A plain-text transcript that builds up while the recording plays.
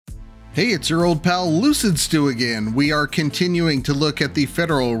Hey, it's your old pal Lucid Stew again. We are continuing to look at the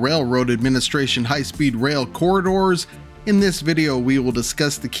Federal Railroad Administration high-speed rail corridors. In this video, we will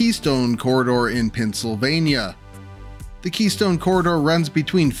discuss the Keystone Corridor in Pennsylvania. The Keystone Corridor runs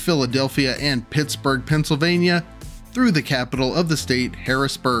between Philadelphia and Pittsburgh, Pennsylvania, through the capital of the state,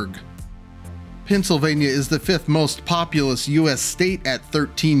 Harrisburg. Pennsylvania is the fifth most populous U.S. state at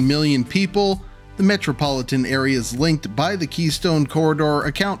 13 million people. The metropolitan areas linked by the Keystone Corridor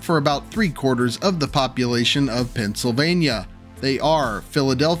account for about 3/4 of the population of Pennsylvania. They are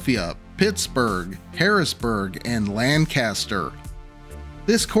Philadelphia, Pittsburgh, Harrisburg, and Lancaster.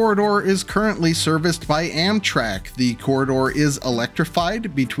 This corridor is currently serviced by Amtrak. The corridor is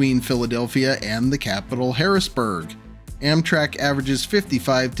electrified between Philadelphia and the capital, Harrisburg. Amtrak averages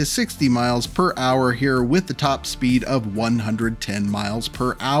 55 to 60 miles per hour here with the top speed of 110 miles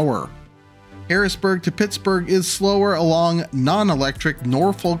per hour. Harrisburg to Pittsburgh is slower along non-electric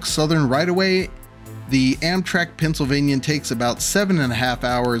Norfolk Southern right-of-way. The Amtrak Pennsylvanian takes about 7.5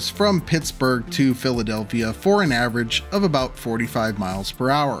 hours from Pittsburgh to Philadelphia for an average of about 45 miles per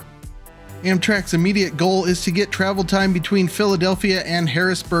hour. Amtrak's immediate goal is to get travel time between Philadelphia and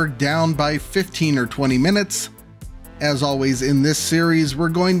Harrisburg down by 15 or 20 minutes. As always in this series, we're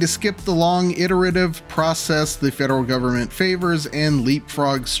going to skip the long iterative process the federal government favors and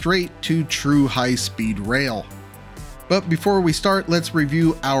leapfrog straight to true high-speed rail. But before we start, let's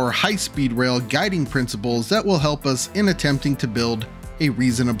review our high-speed rail guiding principles that will help us in attempting to build a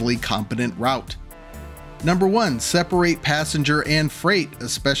reasonably competent route. Number 1, separate passenger and freight,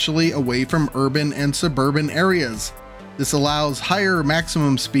 especially away from urban and suburban areas. This allows higher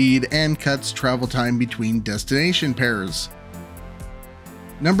maximum speed and cuts travel time between destination pairs.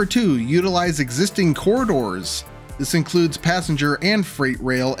 Number 2, utilize existing corridors. This includes passenger and freight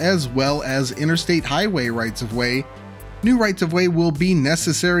rail as well as interstate highway rights-of-way. New rights-of-way will be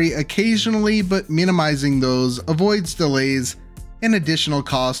necessary occasionally, but minimizing those avoids delays and additional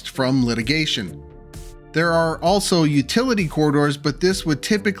cost from litigation. There are also utility corridors, but this would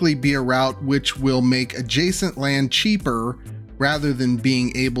typically be a route which will make adjacent land cheaper rather than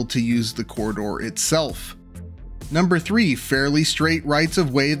being able to use the corridor itself. Number 3, fairly straight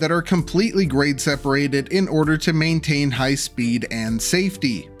rights-of-way that are completely grade separated in order to maintain high speed and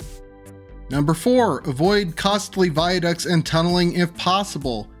safety. Number 4, avoid costly viaducts and tunneling if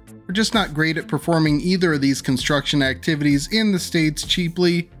possible. We're just not great at performing either of these construction activities in the States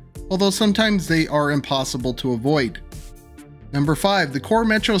cheaply, although sometimes they are impossible to avoid. Number 5, the core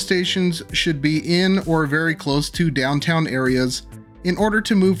metro stations should be in or very close to downtown areas in order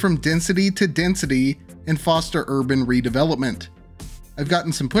to move from density to density and foster urban redevelopment. I've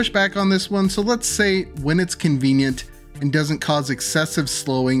gotten some pushback on this one, so let's say when it's convenient and doesn't cause excessive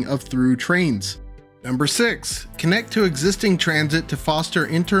slowing of through trains. Number 6, connect to existing transit to foster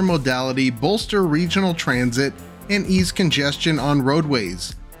intermodality, bolster regional transit, and ease congestion on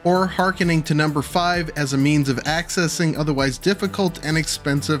roadways. Or hearkening to number 5 as a means of accessing otherwise difficult and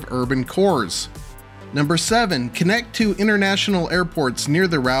expensive urban cores. Number 7, connect to international airports near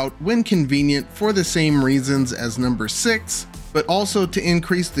the route when convenient for the same reasons as number 6, but also to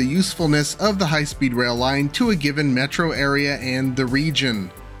increase the usefulness of the high-speed rail line to a given metro area and the region.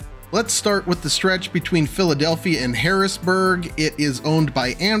 Let's start with the stretch between Philadelphia and Harrisburg. It is owned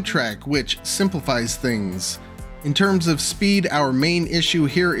by Amtrak, which simplifies things. In terms of speed, our main issue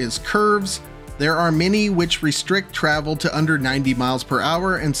here is curves. There are many which restrict travel to under 90 miles per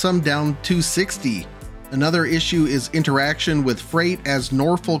hour and some down to 60. Another issue is interaction with freight, as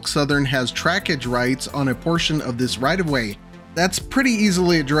Norfolk Southern has trackage rights on a portion of this right-of-way. That's pretty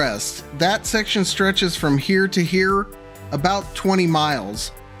easily addressed. That section stretches from here to here, about 20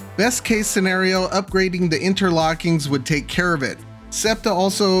 miles. Best case scenario, upgrading the interlockings would take care of it. SEPTA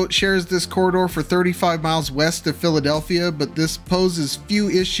also shares this corridor for 35 miles west of Philadelphia, but this poses few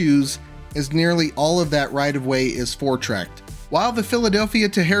issues as nearly all of that right-of-way is four-tracked. While the Philadelphia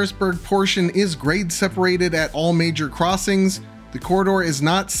to Harrisburg portion is grade separated at all major crossings, the corridor is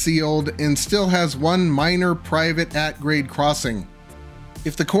not sealed and still has one minor private at-grade crossing.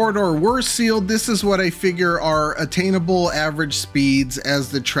 If the corridor were sealed, this is what I figure are attainable average speeds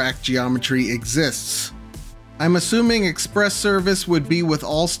as the track geometry exists. I'm assuming express service would be with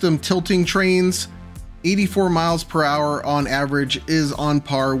Alstom tilting trains. 84 miles per hour on average is on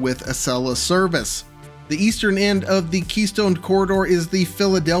par with Acela service. The eastern end of the Keystone Corridor is the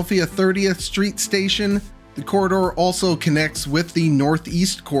Philadelphia 30th Street station. The corridor also connects with the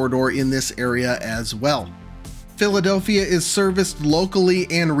Northeast Corridor in this area as well. Philadelphia is serviced locally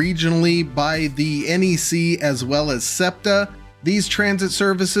and regionally by the NEC as well as SEPTA. These transit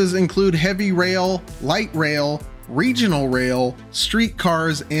services include heavy rail, light rail, regional rail,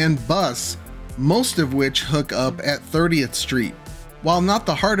 streetcars, and bus, most of which hook up at 30th Street. While not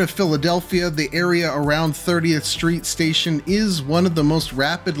the heart of Philadelphia, the area around 30th Street Station is one of the most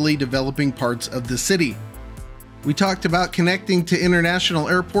rapidly developing parts of the city. We talked about connecting to international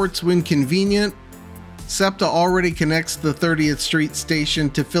airports when convenient. SEPTA already connects the 30th Street Station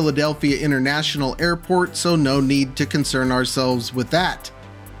to Philadelphia International Airport, so no need to concern ourselves with that.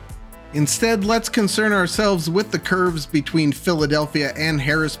 Instead, let's concern ourselves with the curves between Philadelphia and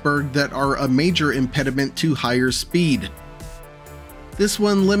Harrisburg that are a major impediment to higher speed. This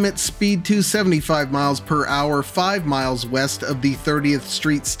one limits speed to 75 miles per hour 5 miles west of the 30th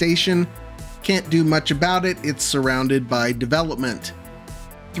Street Station. Can't do much about it, it's surrounded by development.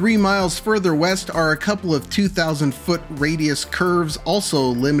 3 miles further west are a couple of 2,000-foot radius curves, also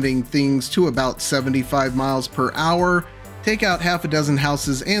limiting things to about 75 miles per hour. Take out half a dozen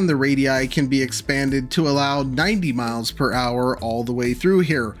houses and the radii can be expanded to allow 90 miles per hour all the way through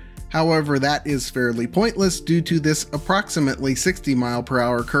here. However, that is fairly pointless due to this approximately 60 mile per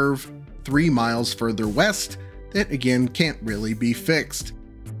hour curve 3 miles further west that again can't really be fixed.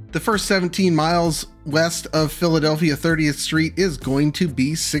 The first 17 miles west of Philadelphia 30th Street is going to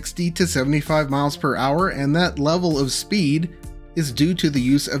be 60 to 75 miles per hour, and that level of speed is due to the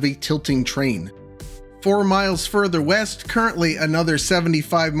use of a tilting train. 4 miles further west, currently another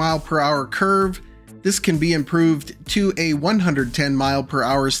 75 mile per hour curve. This can be improved to a 110 mile per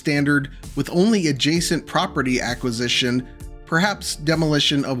hour standard with only adjacent property acquisition, perhaps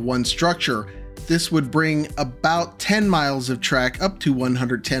demolition of one structure. This would bring about 10 miles of track up to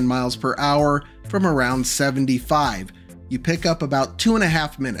 110 miles per hour from around 75. You pick up about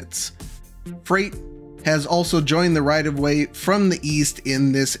 2.5 minutes. Freight has also joined the right-of-way from the east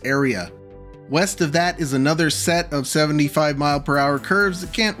in this area. West of that is another set of 75 mile per hour curves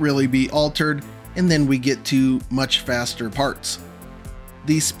that can't really be altered, and then we get to much faster parts.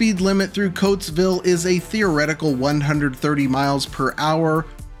 The speed limit through Coatesville is a theoretical 130 miles per hour.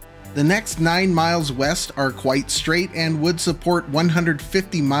 The next 9 miles west are quite straight and would support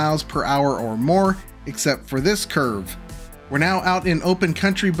 150 miles per hour or more, except for this curve. We're now out in open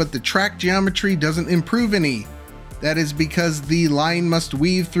country, but the track geometry doesn't improve any. That is because the line must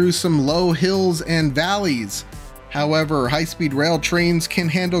weave through some low hills and valleys. However, high-speed rail trains can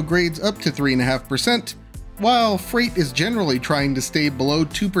handle grades up to 3.5%, while freight is generally trying to stay below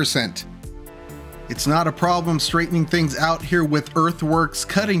 2%. It's not a problem straightening things out here with earthworks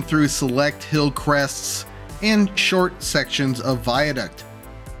cutting through select hill crests and short sections of viaduct.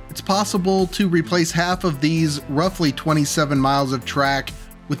 It's possible to replace half of these roughly 27 miles of track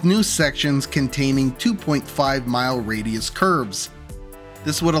with new sections containing 2.5 mile radius curves.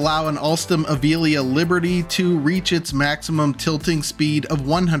 This would allow an Alstom Avelia Liberty to reach its maximum tilting speed of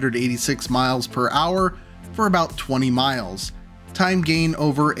 186 miles per hour for about 20 miles. Time gain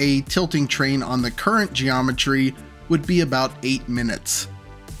over a tilting train on the current geometry would be about 8 minutes.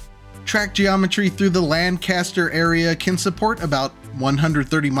 Track geometry through the Lancaster area can support about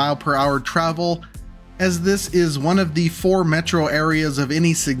 130 mile per hour travel, as this is one of the 4 metro areas of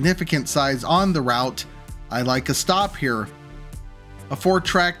any significant size on the route. I like a stop here. A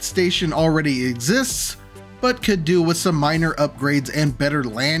 4-track station already exists, but could do with some minor upgrades and better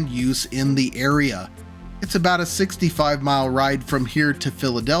land use in the area. It's about a 65 mile ride from here to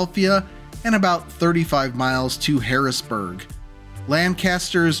Philadelphia and about 35 miles to Harrisburg.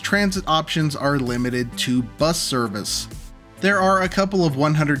 Lancaster's transit options are limited to bus service. There are a couple of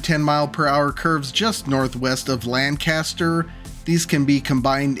 110 mile per hour curves just northwest of Lancaster. These can be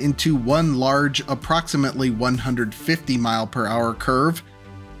combined into one large, approximately 150 mile per hour curve.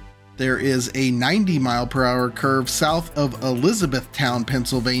 There is a 90 mile per hour curve south of Elizabethtown,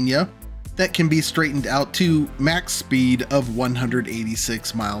 Pennsylvania, that can be straightened out to max speed of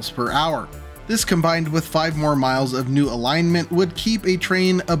 186 miles per hour. This combined with 5 more miles of new alignment would keep a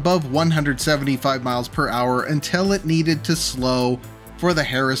train above 175 miles per hour until it needed to slow for the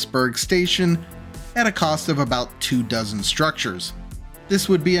Harrisburg station at a cost of about 24 structures. This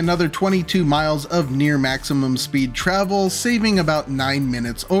would be another 22 miles of near maximum speed travel, saving about 9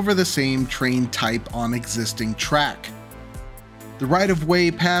 minutes over the same train type on existing track. The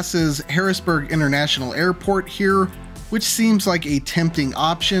right-of-way passes Harrisburg International Airport here, which seems like a tempting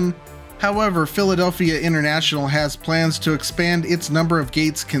option. However, Philadelphia International has plans to expand its number of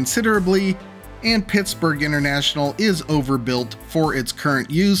gates considerably, and Pittsburgh International is overbuilt for its current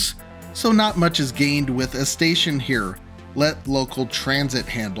use, so not much is gained with a station here. Let local transit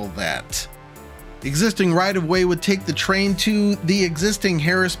handle that. Existing right-of-way would take the train to the existing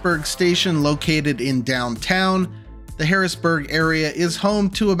Harrisburg station located in downtown. The Harrisburg area is home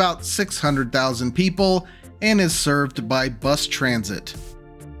to about 600,000 people, and is served by bus transit.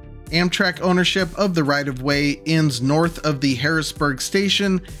 Amtrak ownership of the right-of-way ends north of the Harrisburg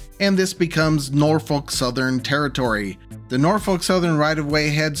station, and this becomes Norfolk Southern territory. The Norfolk Southern right-of-way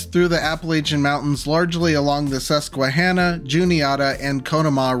heads through the Appalachian Mountains largely along the Susquehanna, Juniata, and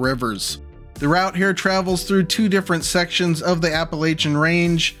Conemaugh rivers. The route here travels through two different sections of the Appalachian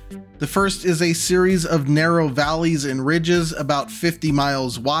Range. The first is a series of narrow valleys and ridges about 50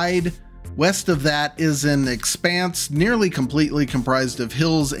 miles wide. West of that is an expanse nearly completely comprised of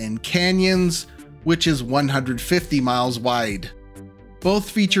hills and canyons, which is 150 miles wide. Both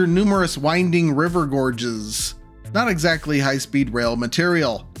feature numerous winding river gorges. Not exactly high-speed rail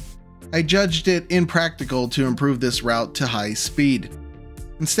material. I judged it impractical to improve this route to high speed.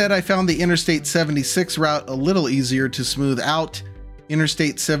 Instead, I found the Interstate 76 route a little easier to smooth out.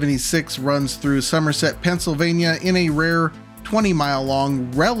 Interstate 76 runs through Somerset, Pennsylvania in a rare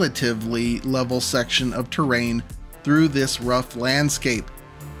 20-mile-long, relatively level section of terrain through this rough landscape.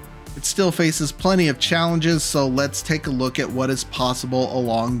 It still faces plenty of challenges, so let's take a look at what is possible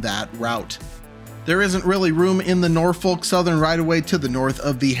along that route. There isn't really room in the Norfolk Southern right-of-way to the north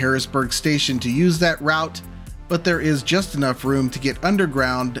of the Harrisburg station to use that route, but there is just enough room to get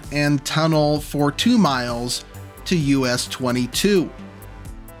underground and tunnel for 2 miles to US 22.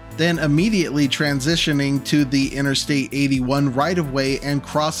 Then immediately transitioning to the Interstate 81 right-of-way and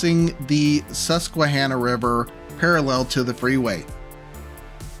crossing the Susquehanna River parallel to the freeway.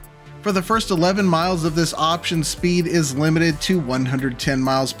 For the first 11 miles of this option, speed is limited to 110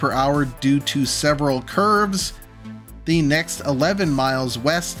 miles per hour due to several curves. The next 11 miles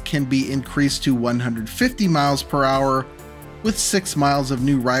west can be increased to 150 miles per hour, with 6 miles of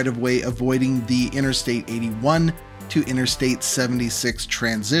new right-of-way avoiding the Interstate 81 to Interstate 76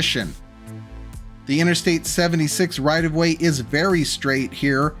 transition. The Interstate 76 right-of-way is very straight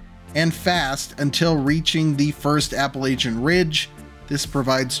here and fast until reaching the first Appalachian Ridge. This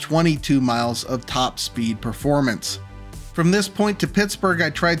provides 22 miles of top speed performance. From this point to Pittsburgh, I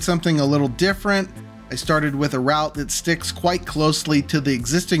tried something a little different. I started with a route that sticks quite closely to the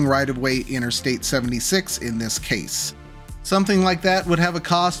existing right-of-way Interstate 76 in this case. Something like that would have a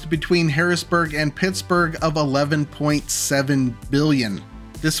cost between Harrisburg and Pittsburgh of $11.7 billion.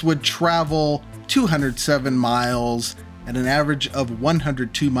 This would travel 207 miles at an average of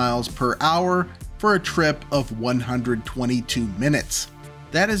 102 miles per hour for a trip of 122 minutes.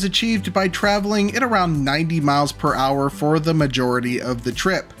 That is achieved by traveling at around 90 miles per hour for the majority of the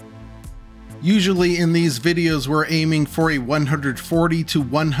trip. Usually in these videos we're aiming for a 140 to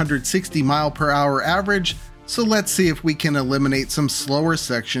 160 mile per hour average, so let's see if we can eliminate some slower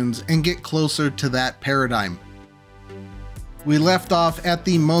sections and get closer to that paradigm. We left off at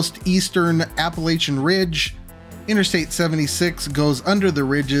the most eastern Appalachian Ridge. Interstate 76 goes under the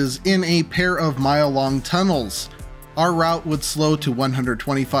ridges in a pair of mile-long tunnels. Our route would slow to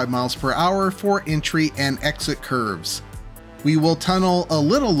 125 miles per hour for entry and exit curves. We will tunnel a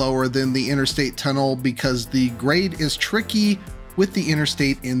little lower than the interstate tunnel because the grade is tricky with the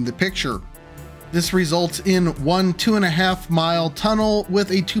interstate in the picture. This results in one 2.5 mile tunnel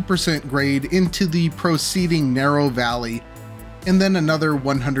with a 2% grade into the proceeding narrow valley, and then another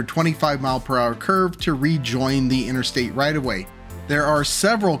 125 mile per hour curve to rejoin the interstate right-of-way. There are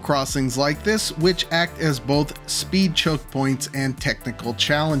several crossings like this which act as both speed choke points and technical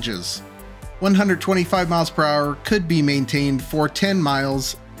challenges. 125 miles per hour could be maintained for 10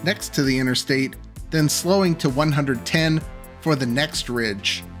 miles next to the interstate, then slowing to 110 for the next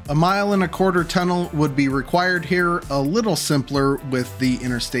ridge. A 1.25 mile tunnel would be required here, a little simpler with the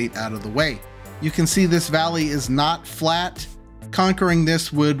interstate out of the way. You can see this valley is not flat. Conquering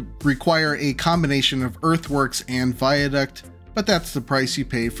this would require a combination of earthworks and viaduct, but that's the price you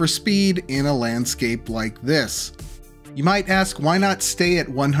pay for speed in a landscape like this. You might ask, why not stay at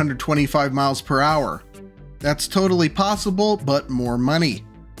 125 miles per hour? That's totally possible, but more money.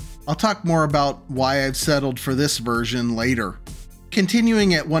 I'll talk more about why I've settled for this version later.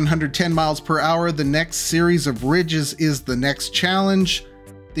 Continuing at 110 miles per hour, the next series of ridges is the next challenge.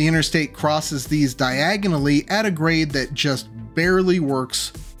 The interstate crosses these diagonally at a grade that just barely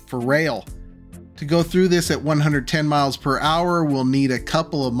works for rail. To go through this at 110 miles per hour, we'll need a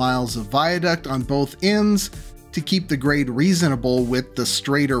couple of miles of viaduct on both ends to keep the grade reasonable with the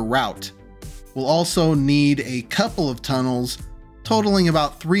straighter route. We'll also need a couple of tunnels, totaling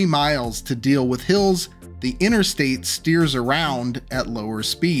about 3 miles to deal with hills the interstate steers around at lower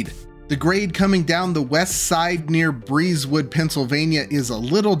speed. The grade coming down the west side near Breezewood, Pennsylvania is a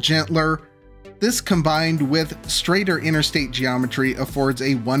little gentler. This combined with straighter interstate geometry affords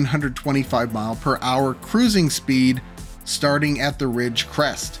a 125 mile per hour cruising speed starting at the ridge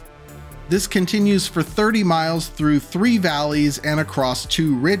crest. This continues for 30 miles through 3 valleys and across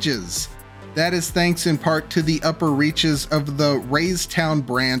 2 ridges. That is thanks in part to the upper reaches of the Raystown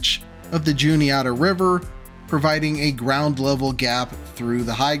branch of the Juniata River, providing a ground level gap through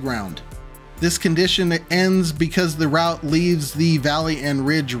the high ground. This condition ends because the route leaves the valley and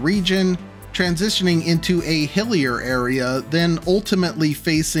ridge region, transitioning into a hillier area, then ultimately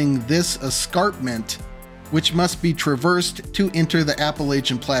facing this escarpment, which must be traversed to enter the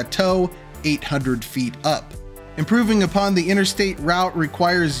Appalachian Plateau 800 feet up. Improving upon the interstate route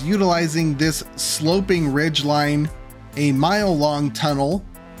requires utilizing this sloping ridgeline, a mile-long tunnel,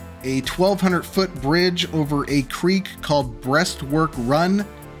 a 1,200-foot bridge over a creek called Breastwork Run,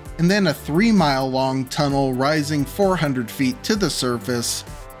 and then a 3-mile-long tunnel rising 400 feet to the surface,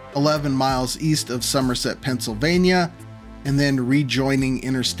 11 miles east of Somerset, Pennsylvania, and then rejoining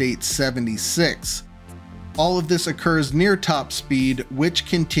Interstate 76. All of this occurs near top speed, which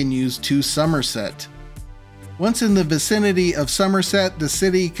continues to Somerset. Once in the vicinity of Somerset, the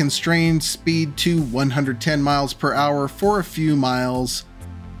city constrains speed to 110 miles per hour for a few miles,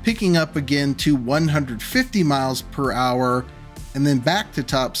 picking up again to 150 miles per hour, and then back to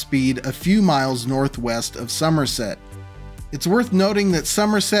top speed a few miles northwest of Somerset. It's worth noting that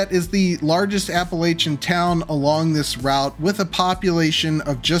Somerset is the largest Appalachian town along this route with a population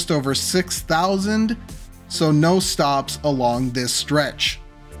of just over 6,000, so no stops along this stretch.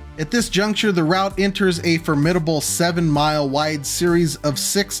 At this juncture, the route enters a formidable 7-mile wide series of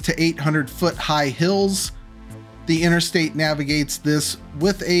 600 to 800 foot high hills. The interstate navigates this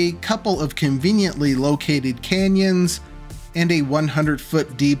with a couple of conveniently located canyons and a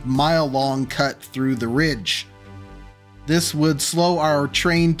 100-foot deep, mile-long cut through the ridge. This would slow our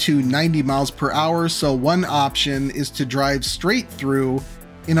train to 90 miles per hour, so one option is to drive straight through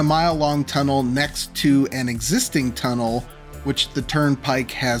in a mile-long tunnel next to an existing tunnel, which the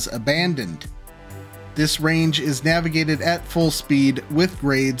turnpike has abandoned. This range is navigated at full speed with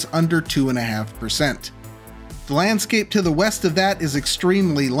grades under 2.5%. The landscape to the west of that is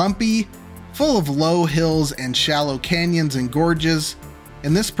extremely lumpy, full of low hills and shallow canyons and gorges,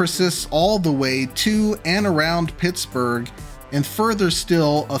 and this persists all the way to and around Pittsburgh, and further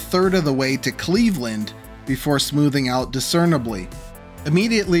still a third of the way to Cleveland before smoothing out discernibly.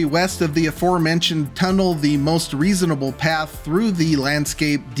 Immediately west of the aforementioned tunnel, the most reasonable path through the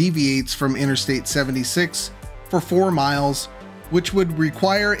landscape deviates from Interstate 76 for 4 miles, which would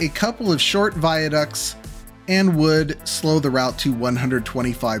require a couple of short viaducts and would slow the route to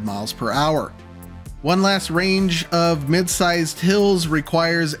 125 miles per hour. One last range of mid-sized hills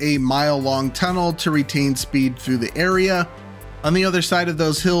requires a mile-long tunnel to retain speed through the area. On the other side of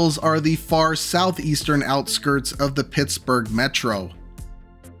those hills are the far southeastern outskirts of the Pittsburgh Metro.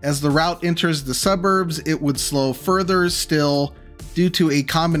 As the route enters the suburbs, it would slow further still due to a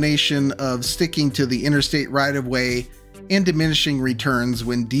combination of sticking to the interstate right-of-way and diminishing returns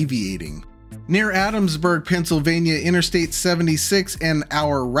when deviating. Near Adamsburg, Pennsylvania, Interstate 76 and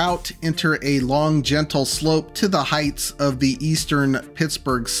our route enter a long, gentle slope to the heights of the eastern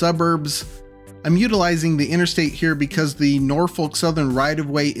Pittsburgh suburbs. I'm utilizing the interstate here because the Norfolk Southern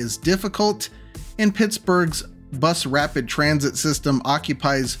right-of-way is difficult, and Pittsburgh's bus rapid transit system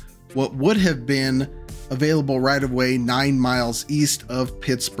occupies what would have been available right-of-way 9 miles east of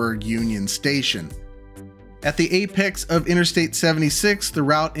Pittsburgh Union Station. At the apex of Interstate 76, the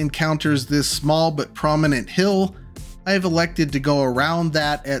route encounters this small but prominent hill. I have elected to go around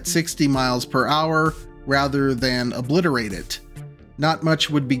that at 60 miles per hour rather than obliterate it. Not much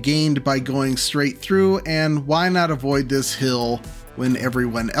would be gained by going straight through, and why not avoid this hill when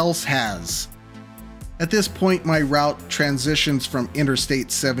everyone else has? At this point, my route transitions from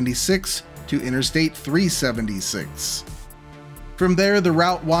Interstate 76 to Interstate 376. From there, the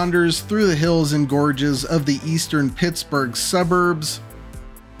route wanders through the hills and gorges of the eastern Pittsburgh suburbs.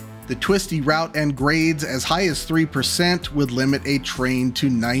 The twisty route and grades as high as 3% would limit a train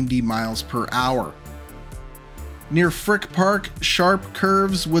to 90 miles per hour. Near Frick Park, sharp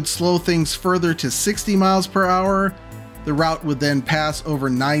curves would slow things further to 60 miles per hour. The route would then pass over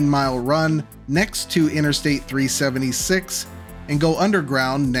 9 Mile Run next to Interstate 376 and go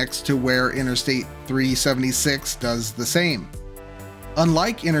underground next to where Interstate 376 does the same.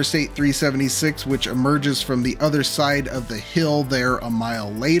 Unlike Interstate 376, which emerges from the other side of the hill there a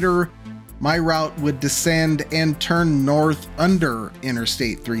mile later, my route would descend and turn north under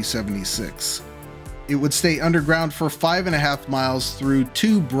Interstate 376. It would stay underground for 5.5 miles through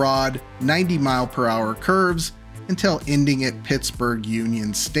 2 broad 90-mile-per-hour curves until ending at Pittsburgh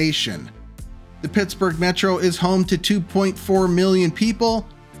Union Station. The Pittsburgh Metro is home to 2.4 million people.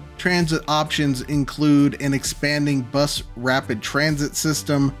 Transit options include an expanding bus rapid transit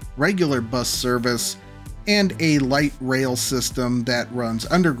system, regular bus service, and a light rail system that runs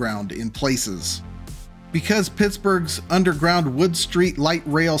underground in places. Because Pittsburgh's underground Wood Street light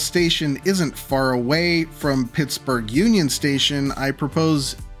rail station isn't far away from Pittsburgh Union Station, I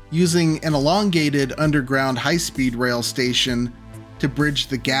propose using an elongated underground high-speed rail station to bridge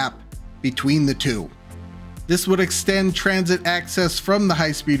the gap between the two. This would extend transit access from the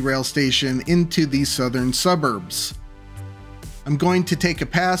high-speed rail station into the southern suburbs. I'm going to take a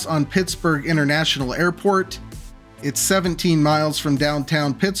pass on Pittsburgh International Airport. It's 17 miles from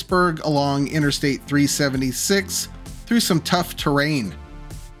downtown Pittsburgh along Interstate 376 through some tough terrain.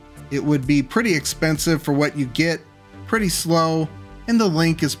 It would be pretty expensive for what you get, pretty slow, and the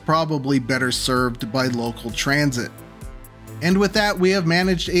link is probably better served by local transit. And with that, we have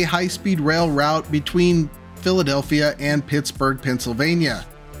managed a high-speed rail route between Philadelphia and Pittsburgh, Pennsylvania.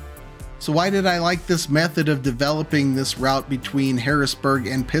 So why did I like this method of developing this route between Harrisburg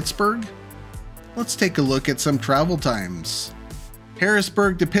and Pittsburgh? Let's take a look at some travel times.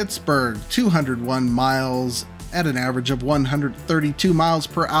 Harrisburg to Pittsburgh, 201 miles at an average of 132 miles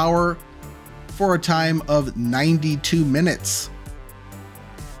per hour for a time of 92 minutes.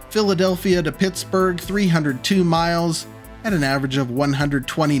 Philadelphia to Pittsburgh, 302 miles at an average of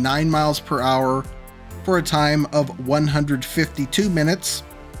 129 miles per hour for a time of 152 minutes.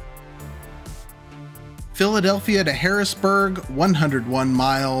 Philadelphia to Harrisburg, 101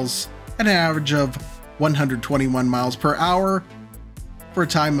 miles at an average of 121 miles per hour for a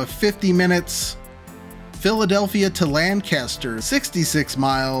time of 50 minutes. Philadelphia to Lancaster, 66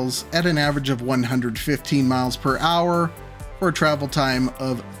 miles at an average of 115 miles per hour for a travel time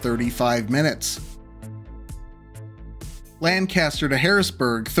of 35 minutes. Lancaster to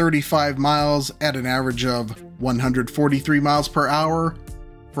Harrisburg, 35 miles at an average of 143 miles per hour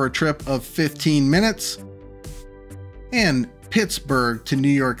for a trip of 15 minutes. And Pittsburgh to New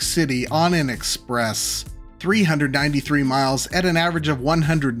York City on an express, 393 miles at an average of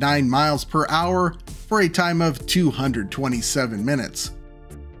 109 miles per hour for a time of 227 minutes.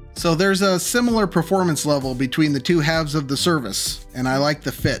 So there's a similar performance level between the two halves of the service, and I like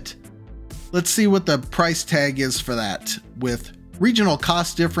the fit. Let's see what the price tag is for that. With regional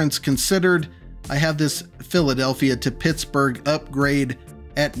cost difference considered, I have this Philadelphia to Pittsburgh upgrade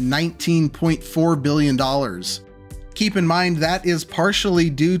at $19.4 billion. Keep in mind that is partially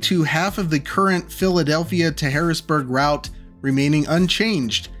due to half of the current Philadelphia to Harrisburg route remaining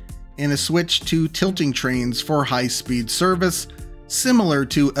unchanged and a switch to tilting trains for high-speed service, similar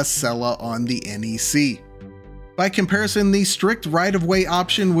to Acela on the NEC. By comparison, the strict right-of-way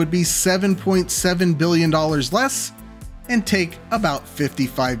option would be $7.7 billion less and take about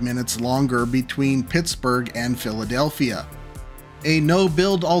 55 minutes longer between Pittsburgh and Philadelphia. A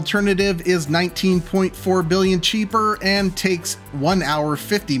no-build alternative is $19.4 billion cheaper and takes 1 hour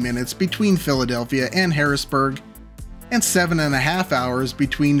 50 minutes between Philadelphia and Harrisburg and 7.5 hours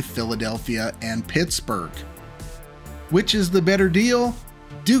between Philadelphia and Pittsburgh. Which is the better deal?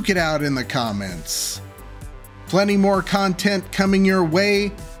 Duke it out in the comments. Plenty more content coming your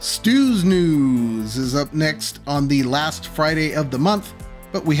way. Stu's News is up next on the last Friday of the month,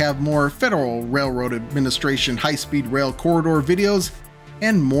 but we have more Federal Railroad Administration high-speed rail corridor videos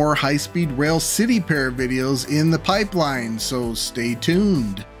and more high-speed rail city pair videos in the pipeline, so stay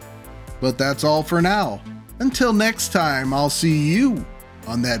tuned. But that's all for now. Until next time, I'll see you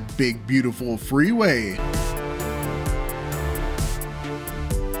on that big beautiful freeway.